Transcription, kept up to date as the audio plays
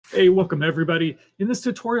Hey, welcome everybody. In this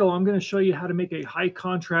tutorial, I'm going to show you how to make a high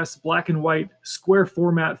contrast black and white square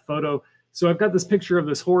format photo. So I've got this picture of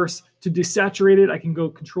this horse. To desaturate it, I can go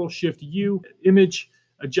Control Shift U, Image,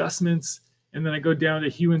 Adjustments, and then I go down to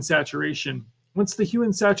Hue and Saturation. Once the Hue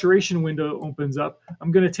and Saturation window opens up,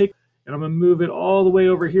 I'm going to take and I'm going to move it all the way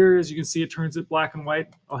over here. As you can see, it turns it black and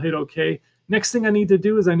white. I'll hit OK. Next thing I need to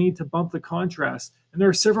do is I need to bump the contrast. And there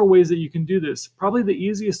are several ways that you can do this. Probably the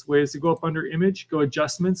easiest way is to go up under Image, go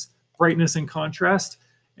Adjustments, Brightness and Contrast,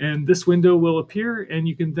 and this window will appear, and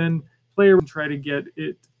you can then play around and try to get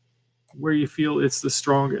it where you feel it's the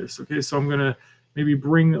strongest. Okay, so I'm going to maybe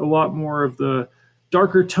bring a lot more of the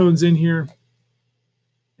darker tones in here,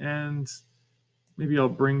 and maybe I'll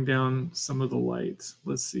bring down some of the light.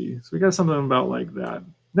 Let's see. So we got something about like that.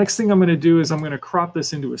 Next thing I'm going to do is I'm going to crop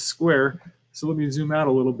this into a square. So let me zoom out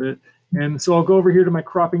a little bit. And so I'll go over here to my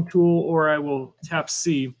cropping tool, or I will tap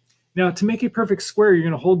C. Now, to make a perfect square, you're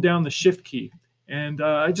going to hold down the Shift key. And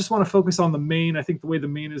I just want to focus on the mane. I think the way the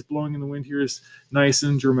mane is blowing in the wind here is nice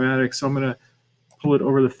and dramatic. So I'm going to pull it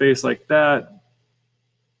over the face like that.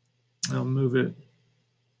 I'll move it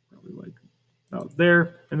probably like about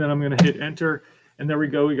there. And then I'm going to hit Enter. And there we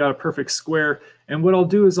go. We got a perfect square. And what I'll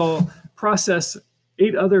do is I'll process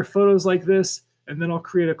 8 other photos like this, and then I'll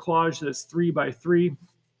create a collage that's 3 by 3.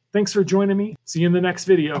 Thanks for joining me. See you in the next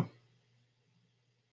video.